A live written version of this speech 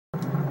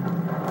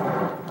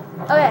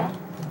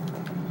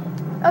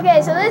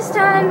Okay, so this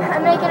time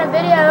I'm making a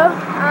video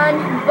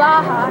on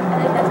Baja. I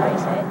think that's how you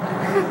say it.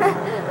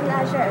 I'm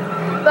not sure.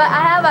 But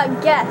I have a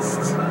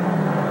guest.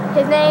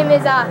 His name is,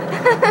 it's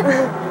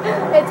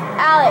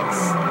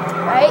Alex,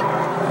 right?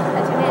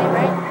 That's your name,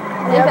 right?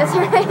 I think that's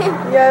your name?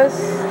 Yes.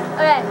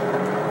 Okay,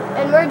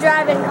 and we're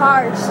driving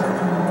cars.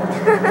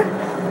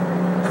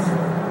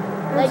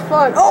 It's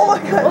fun. Oh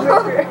my god.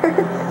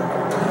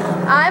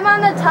 I'm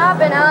on the top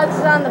and Alex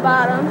is on the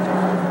bottom.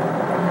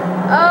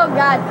 Oh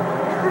god.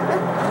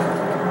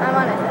 I'm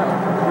on a hill.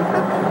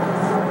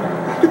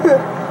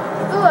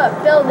 Ooh, a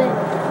building.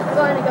 I'm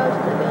going to go to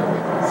the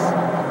buildings.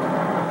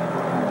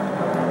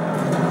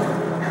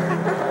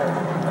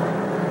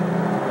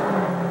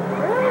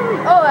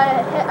 Oh, I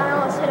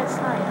almost hit a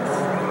sign.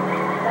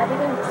 That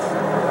begins.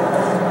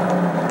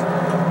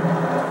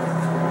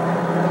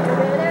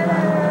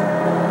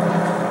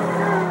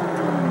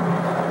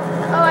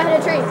 Oh, I hit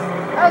a tree.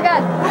 Oh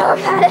god. Oh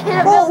god, I hit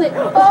a building.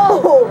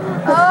 Oh.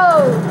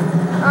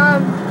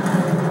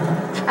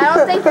 I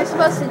don't think you're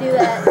supposed to do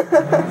that.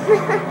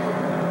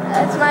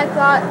 That's my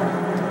thought.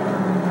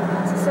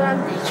 That's what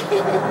I'm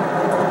thinking.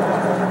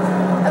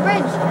 A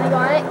bridge. Can I go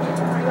on it? I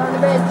want to go on the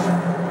bridge.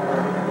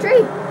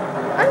 Tree.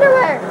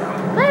 Underwear.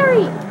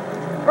 Larry.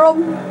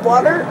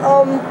 Water.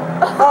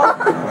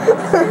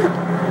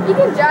 You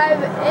can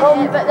drive in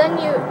it, but then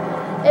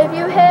if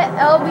you hit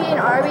LB and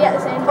RB at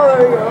the same time. Oh,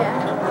 there you go. Yeah.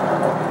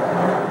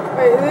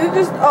 Wait, is it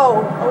just?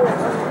 Oh.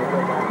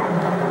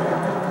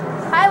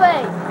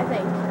 Highway, I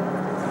think.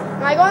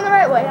 Am I going the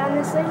right way on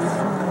this thing? I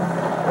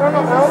don't know.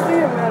 I don't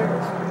think it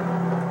matters.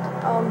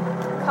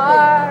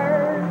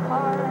 Car.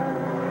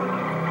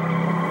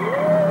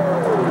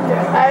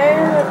 Yeah, I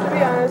have to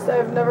be honest.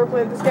 I've never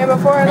played this game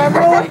before, and I'm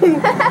rolling.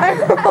 I'm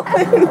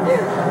rolling.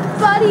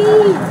 Buddy.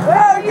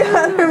 Oh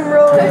god, I'm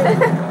rolling.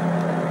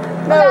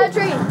 No. I got a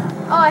tree.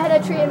 Oh, I hit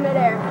a tree in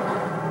midair.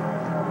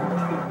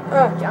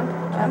 Jump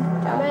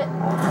it.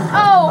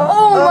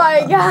 Oh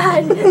my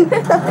god.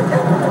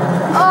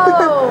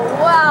 Oh,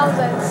 wow,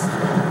 that's.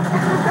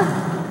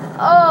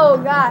 Oh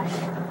gosh.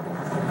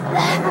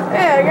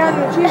 Hey, I got an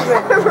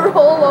achievement.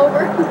 Roll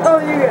over. Oh,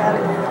 you got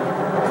it.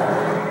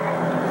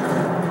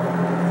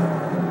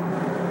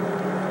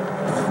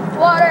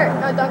 Water.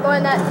 No, don't go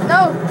in that.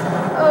 No.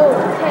 Oh,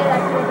 okay, that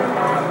could have been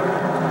bad.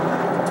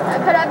 That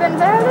could have been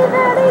very,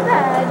 very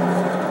bad.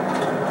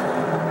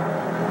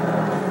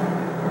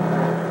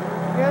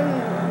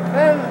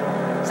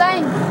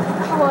 Sign.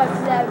 Oh,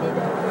 it's that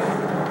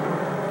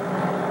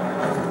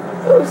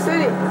Ooh,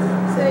 city.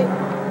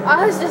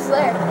 I was just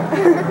there.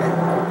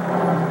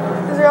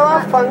 Is there a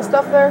lot of fun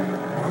stuff there?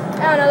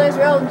 I don't know, there's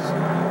roads.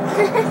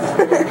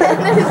 And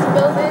there's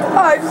buildings. Oh,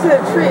 I just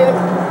hit a tree and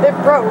it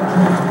broke.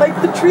 Like,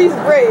 the trees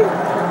break.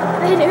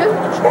 They do?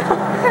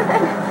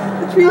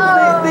 The trees,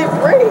 they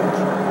break.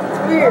 It's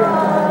weird.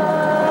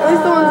 At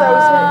least the ones I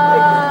was hit,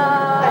 like,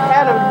 I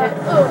had them hit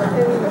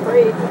and they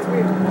break. It's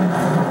weird.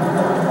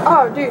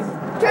 Oh, dude.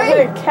 I hit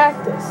a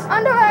cactus.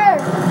 Underwear!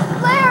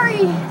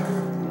 Larry!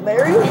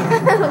 Larry?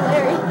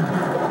 Larry.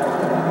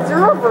 Is there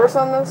a reverse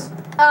on this?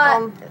 I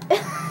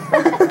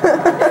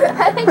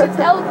think it's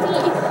LT.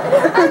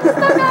 I'm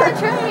stuck on a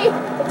tree.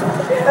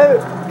 Oh,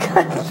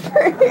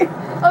 tree.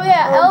 Oh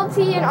yeah, LT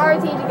and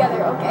RT together,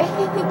 okay.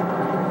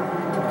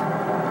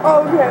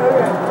 Oh, okay.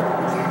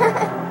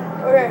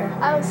 Okay.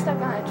 I was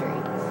stuck on a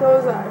tree. So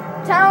was I.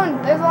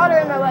 Town, there's water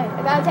in my way.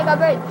 I gotta take a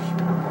bridge.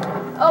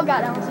 Oh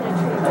god, I almost hit a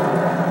tree.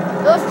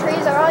 Those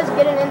trees are always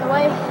getting in the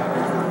way.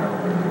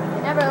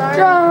 They never learn.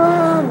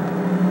 Jump!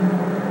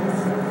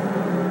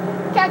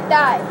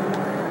 Cacti. Is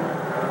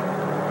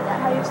that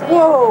how you say it?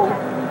 Whoa.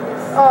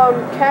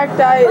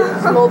 Cacti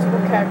is multiple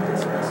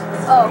cactuses.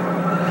 Oh.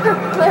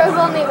 There's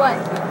only one.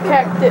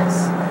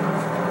 Cactus.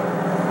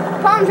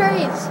 Palm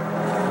trees.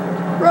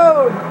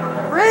 Road.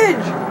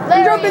 Bridge.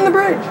 I'm jumping the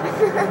bridge.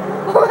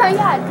 Oh my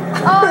god.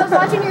 Oh, I was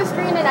watching your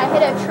screen and I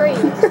hit a tree.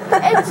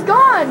 It's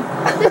gone.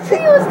 The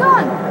tree was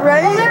gone.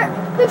 Right? Oh,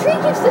 the tree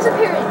keeps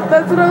disappearing.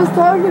 That's what I was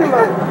talking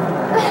about.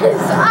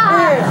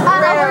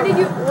 Where did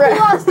you? You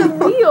lost a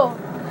wheel.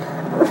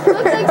 Looks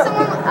like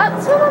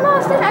someone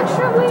lost an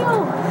extra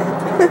wheel.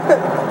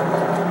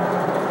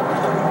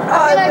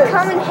 I'm gonna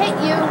come and hit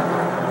you.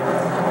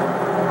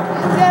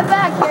 Get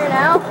back here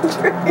now.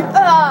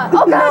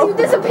 Oh god, you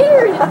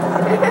disappeared.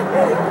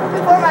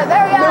 Before my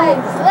very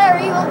eyes,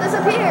 Larry will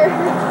disappear.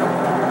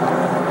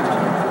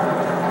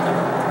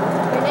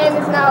 Your name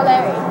is now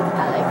Larry,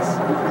 Alex.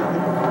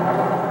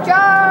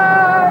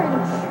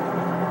 Charge!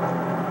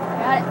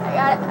 I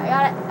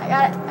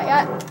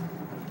got it.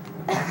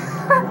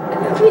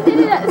 We did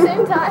it at the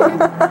same time.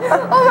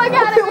 Oh my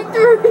god, I went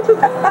through.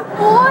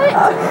 What?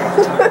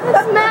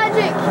 That's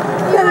magic.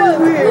 You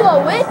a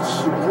witch?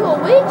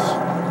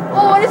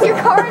 Oh, what is your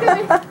car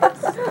doing?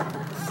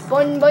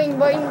 Boing, boing,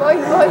 boing,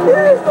 boing, boing,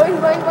 boing, boing,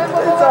 boing, boing,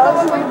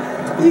 boing, boing.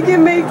 You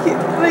can make it,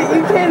 like,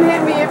 you can't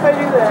hit me if I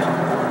do that.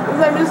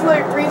 Because I'm just,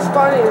 like,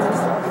 respawning and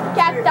stuff.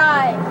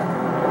 Cacti.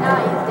 Now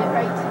I used it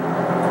right.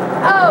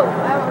 Oh,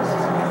 I almost.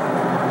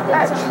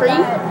 That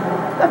tree?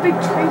 A big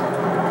tree.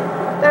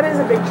 That is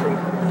a big tree.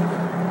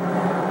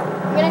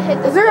 I'm gonna hit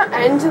this. Is there an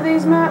end to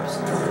these maps?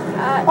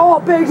 Oh,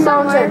 big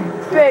somewhere.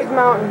 mountain. Big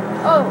mountain.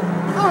 Oh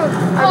going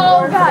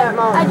for God! that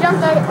mountain. I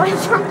jumped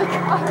the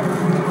car.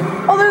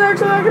 Oh, there's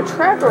actually like a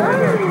track over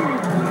here.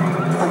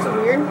 That's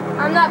weird.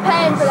 I'm not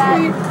paying for that.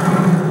 Sweet.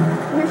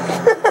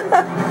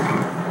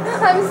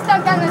 I'm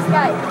stuck on this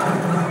guy.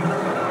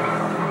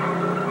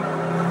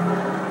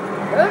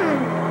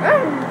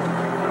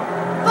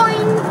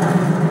 Boing.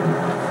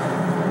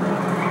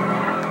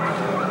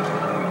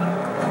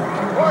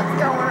 What's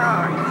going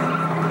on?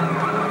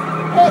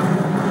 Hit.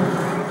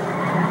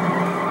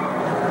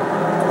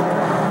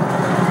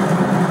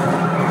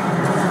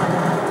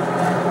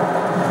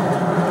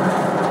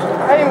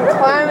 I am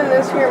climbing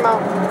this here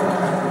mountain.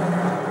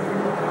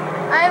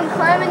 I am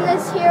climbing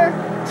this here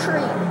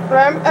tree.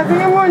 But I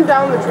think I'm going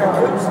down the trail.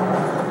 Oops.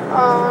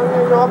 I'm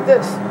gonna go up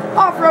this.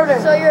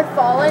 Off-roading. So you're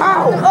falling?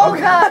 Ow! Oh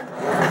God!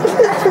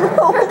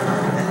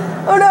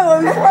 Oh no,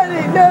 I'm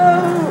sliding. No!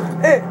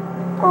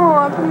 Oh,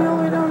 I'm coming all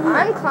the way down here.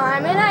 I'm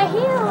climbing a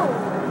hill.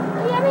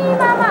 Look at me,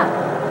 Mama.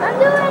 I'm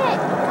doing it.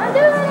 I'm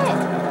doing it.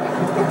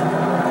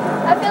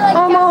 I feel like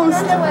Almost.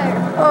 Captain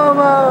Underwear.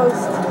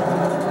 Almost.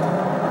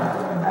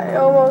 I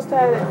almost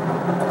had it.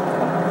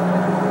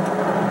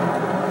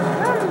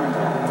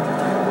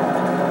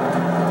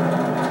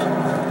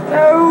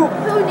 No!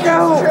 Who needs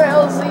No.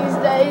 trails these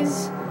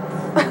days?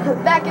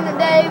 Back in the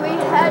day, we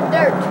had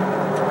dirt.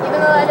 Even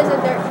though that is a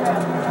dirt trail.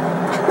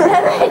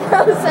 That made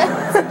no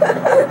sense.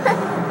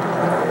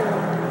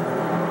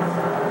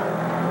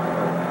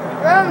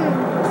 Rum.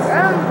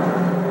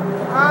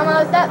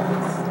 Almost up.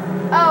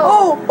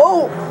 Oh.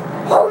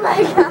 Oh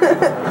my God.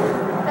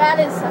 That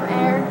is some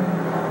air.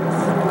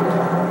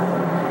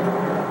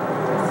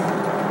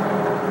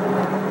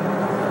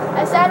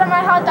 I sat on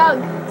my hot dog.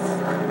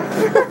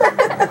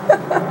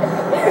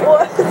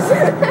 What?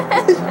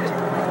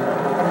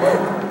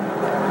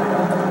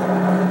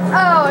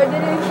 Oh, I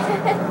did it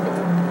again.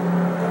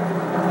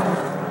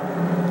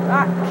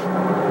 Fuck.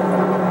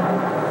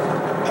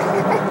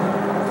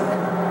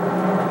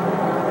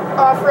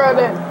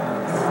 Off-roading.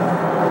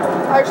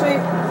 Actually,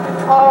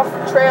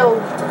 off-trail.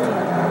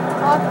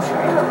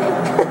 Off-trailing.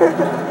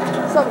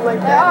 Something like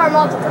There that. are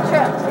multiple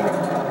trails here.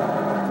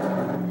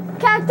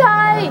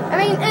 Cacti! I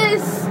mean,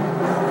 is.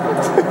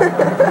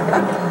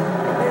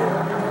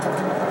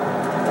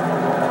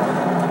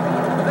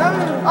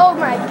 Oh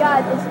my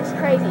God, this is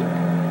crazy.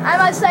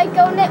 I'm a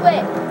psycho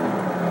nitwit.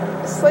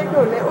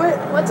 Psycho nitwit?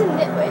 What's a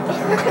nitwit?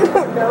 I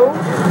don't know.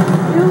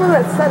 You're the one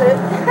that said it.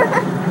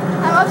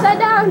 I'm upside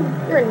down.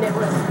 You're a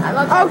nitwit. I'm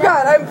upside Oh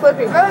God, I'm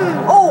flipping.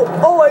 down.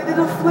 Oh, I did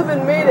a flip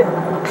and made it.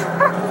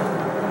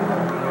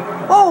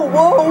 Oh,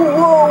 whoa.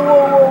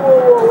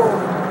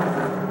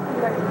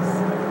 Nice.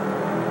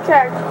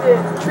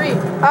 Cactus, tree.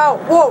 Ow,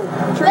 whoa.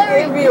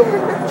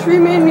 Tree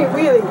made me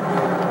wheelie.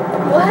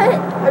 What?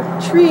 A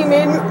tree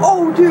made me,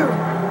 oh dude.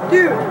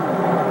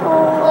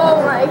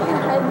 Oh my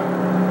God.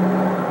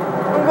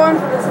 I'm going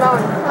for this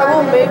mountain. I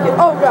will make it.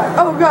 Oh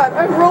God,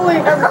 I'm rolling.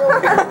 And,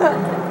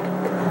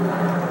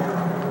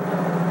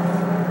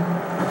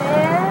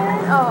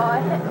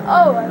 I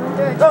went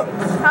through a tree.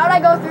 How'd I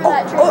go through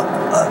that tree?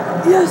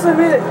 Yes, I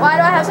made it. Why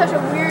do I have such a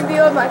weird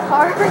view of my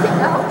car right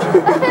now?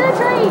 I hit a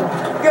tree.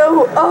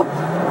 Go up.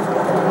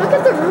 Look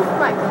at the roof of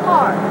my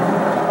car.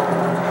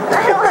 I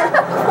don't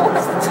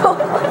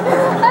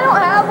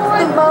have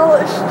one.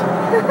 Demolished.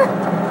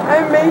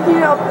 I'm making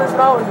it up this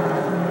mountain.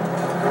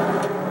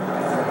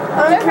 I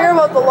don't care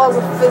about the laws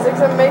of physics.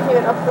 I'm making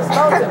it up this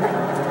mountain.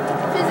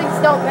 Physics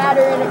don't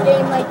matter in a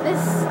game like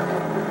this.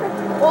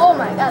 Oh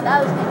my God,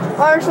 that was interesting.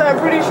 Well, actually, I'm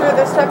pretty sure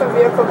this type of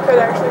vehicle could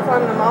actually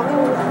climb the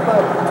mountain,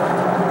 but...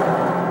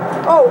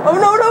 Oh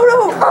no!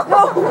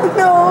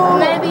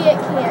 Maybe it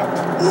can't.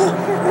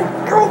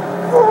 Go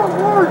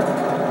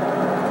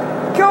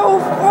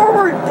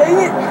forward,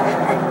 dang it!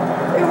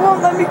 It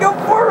won't let me go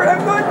forward,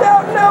 I'm going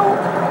down, no!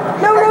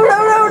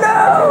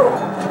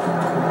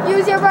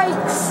 Use your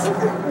brakes.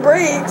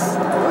 Brakes?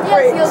 What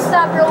brakes? You'll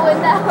stop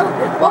rolling down.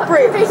 What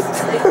brakes?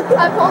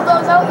 I pulled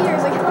those out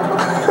years ago.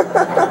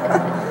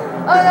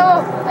 Oh no,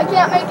 I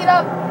can't make it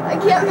up.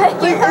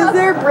 Wait, is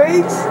there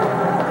brakes?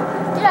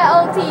 Yeah,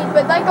 LT,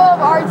 but let go of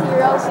RT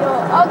or else you'll...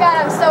 Oh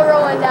God, I'm still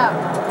rolling down.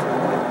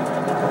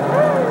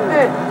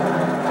 Hey,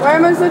 why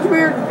am I such a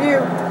weird view?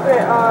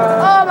 Wait,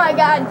 Oh my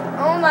God.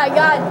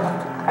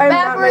 I'm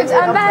backwards,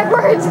 I'm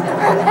backwards.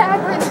 I'm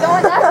backwards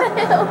going down the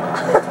hill.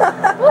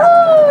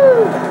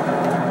 Woo!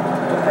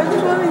 I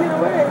just want to get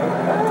away.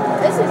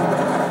 This is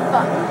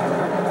fun.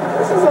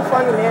 This is a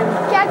fun game.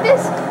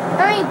 Cactus?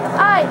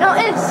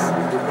 It's.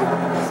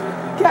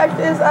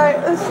 Cactus,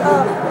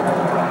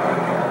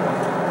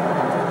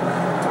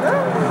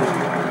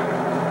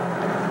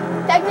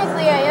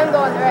 Technically, I am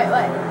going the right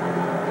way.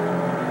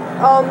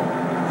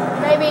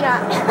 Maybe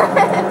not.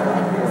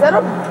 Is that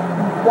a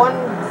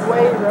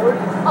one-way road?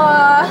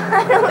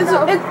 I don't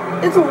know.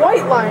 It's a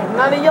white line,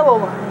 not a yellow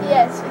line.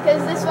 Yes,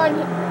 because this one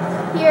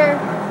here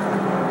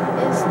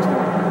is two.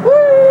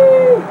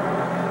 Whee!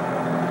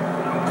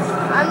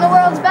 I'm the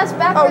world's best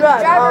backwards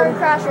driver and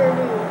crasher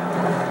dude.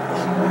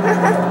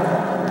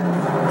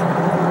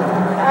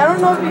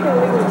 know if you can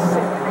legally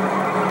say that.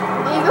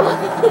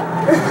 Legally.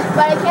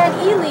 But I can't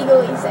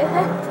illegally say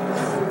that.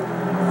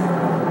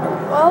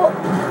 Well,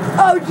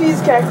 oh geez,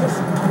 cactus.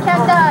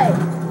 Cacti.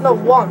 No,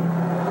 one.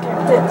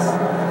 Cactus.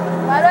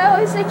 Why do I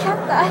always say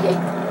cacti?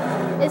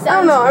 It sounds, I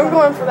don't know, I'm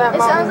going for that It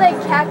mountain. sounds like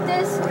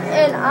cactus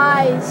and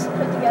eyes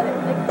put together.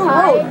 Like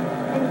pie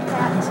and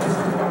cat.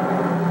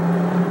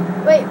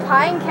 Wait,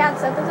 pie and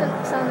cats, that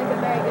doesn't sound like a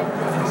very good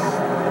mix.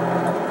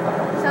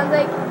 Sounds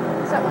like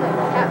something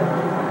like cat.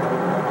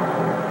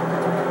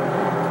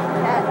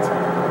 Cat.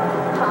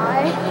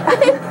 Pie.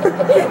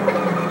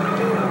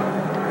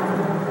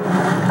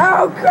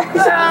 Oh,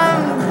 Christ.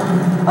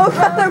 Oh,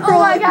 God, I'm Oh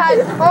my god.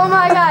 Oh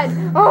my god.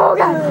 Oh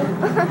god.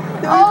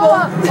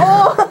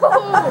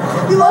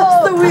 You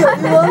lost the wheel. You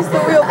lost the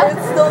wheel, but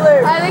it's still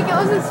there. I think it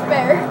was a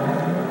spare.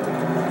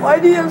 Why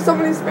do you have so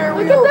many spare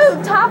Look wheels? at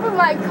the top of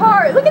my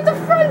car. Look at the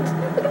front.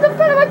 Look at the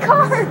front of my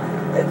car.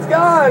 It's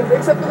gone,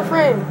 except for the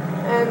frame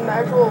and the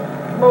actual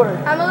motor.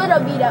 I'm a little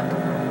beat up.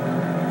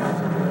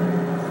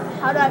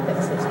 How do I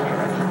fix this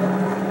camera?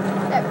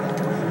 There we go.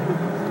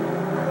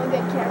 I'm a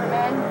good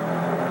cameraman.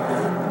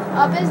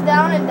 Up is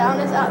down and down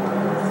is up. I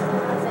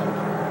think.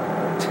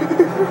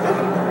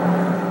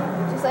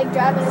 Just like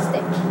driving a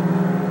stick.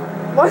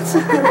 What? I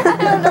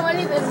don't know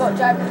anything about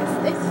driving a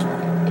stick.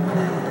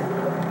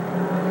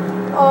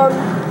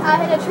 I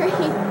hit a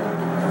tree.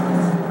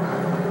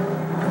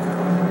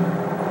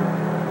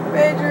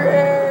 Major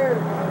error.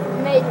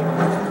 Major.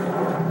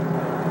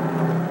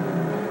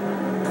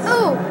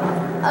 Ooh,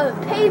 a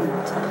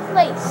paved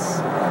place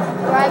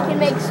where I can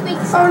make sweet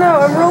Oh sauce. no,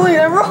 I'm rolling.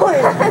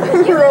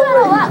 You've done that a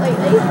lot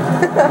lately.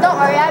 Don't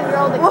worry, I've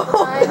rolled a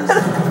couple times.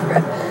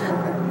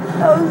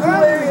 That was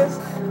hilarious.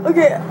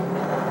 Okay, I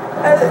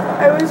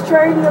was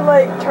trying to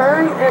like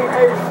turn and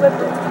I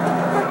flipped it.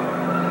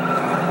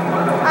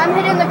 I'm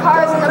hitting the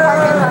cars in the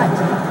parking lot.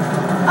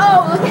 Oh,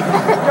 look at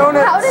that.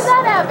 Donuts. How did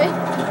that happen?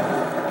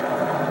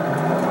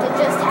 It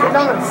just happened.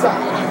 Donuts suck.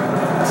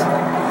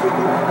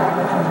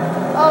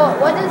 Oh,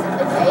 what does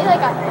it say? Like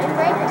a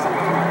handbrake or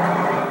something?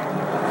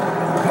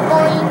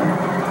 Boing.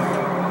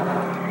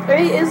 A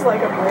is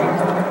like a brake.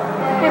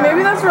 Hey,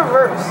 maybe that's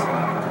reverse.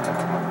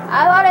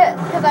 I thought it,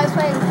 because I was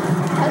playing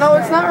test No,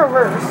 it's drive. not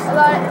reverse. I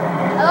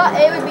thought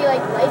A would be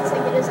like lights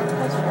like it is in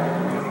test drive.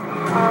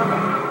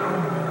 Yeah.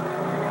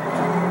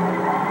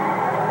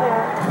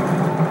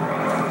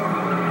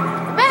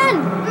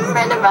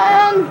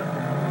 Minivan!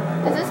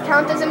 Does this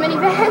count as a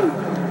minivan?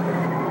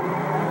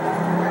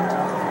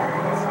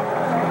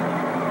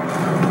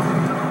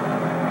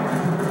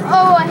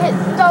 Oh, I hit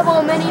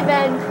double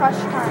minivan crush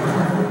time.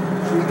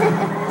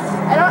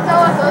 I don't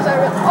know if those are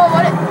real. Oh,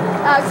 what?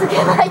 Alex, look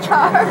at my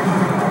car.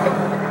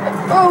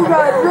 Oh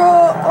God,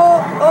 roll!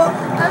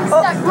 I'm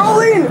stuck.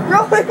 Rolling!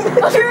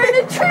 Oh, you're in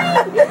a tree!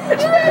 You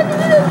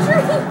landed in a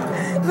tree!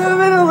 It would have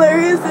been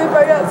hilarious if I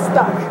got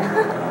stuck.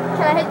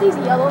 Can I hit these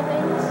yellow things?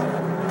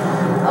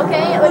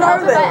 Okay, it would What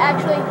help are if I they?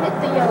 actually hit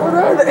the yellow What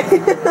are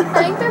things. they? I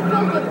think they're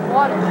filled with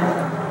water.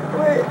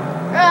 Wait.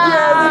 I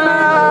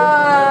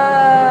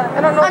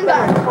don't know I'm what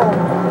they're done. called.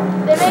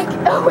 They make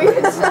a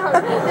weird sound.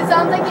 It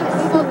sounds like an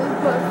Oompa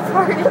Loompa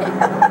farting.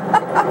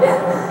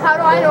 How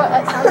do I know what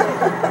that sounds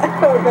like? I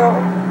don't know.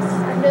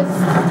 I'm just...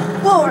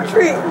 Whoa,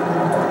 tree.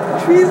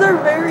 Trees are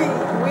very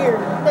weird.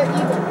 They're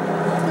evil.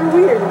 They're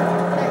weird.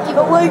 They're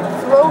evil. They'll like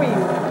throw you.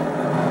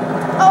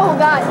 Oh,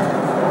 God.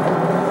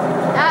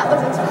 That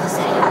wasn't supposed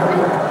to happen.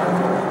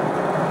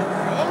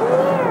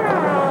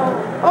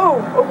 Oh,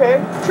 okay.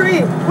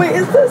 Tree. Wait,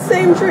 it's the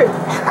same tree.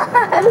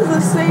 That is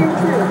the same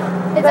tree.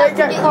 It's that I up to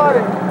got get caught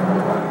you. in.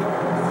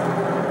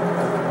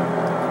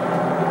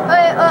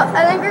 Okay, well, I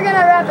think we're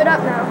gonna wrap it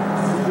up now.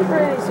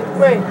 Pretty soon.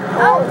 Wait.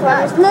 Oh, climb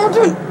God. this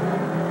mountain.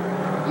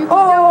 You can do it. Oh,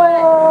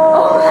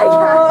 my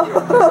God. Oh,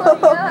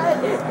 my God.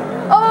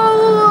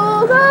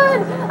 Oh, God.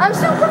 I'm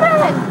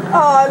Superman.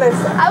 Oh,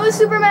 nice. I was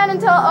Superman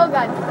until, oh,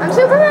 God. I'm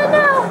Superman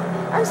now.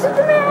 I'm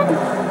Superman.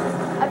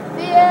 I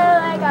feel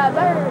like a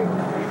bird.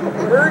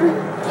 Bird?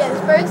 Yes,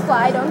 birds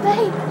fly, don't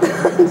they?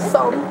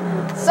 Some.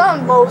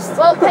 Most.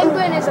 Well,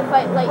 penguin is a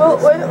fight like Well,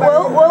 this wait, bird.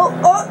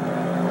 oh.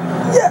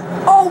 Yeah.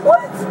 Oh,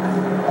 what?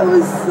 I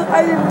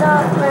did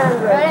not land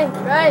right.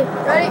 Ready.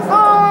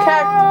 Oh!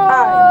 Cacti.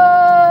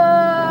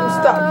 I'm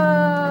stuck.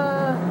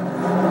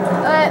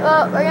 Alright,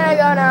 well, we're gonna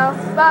go now.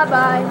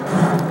 Bye-bye.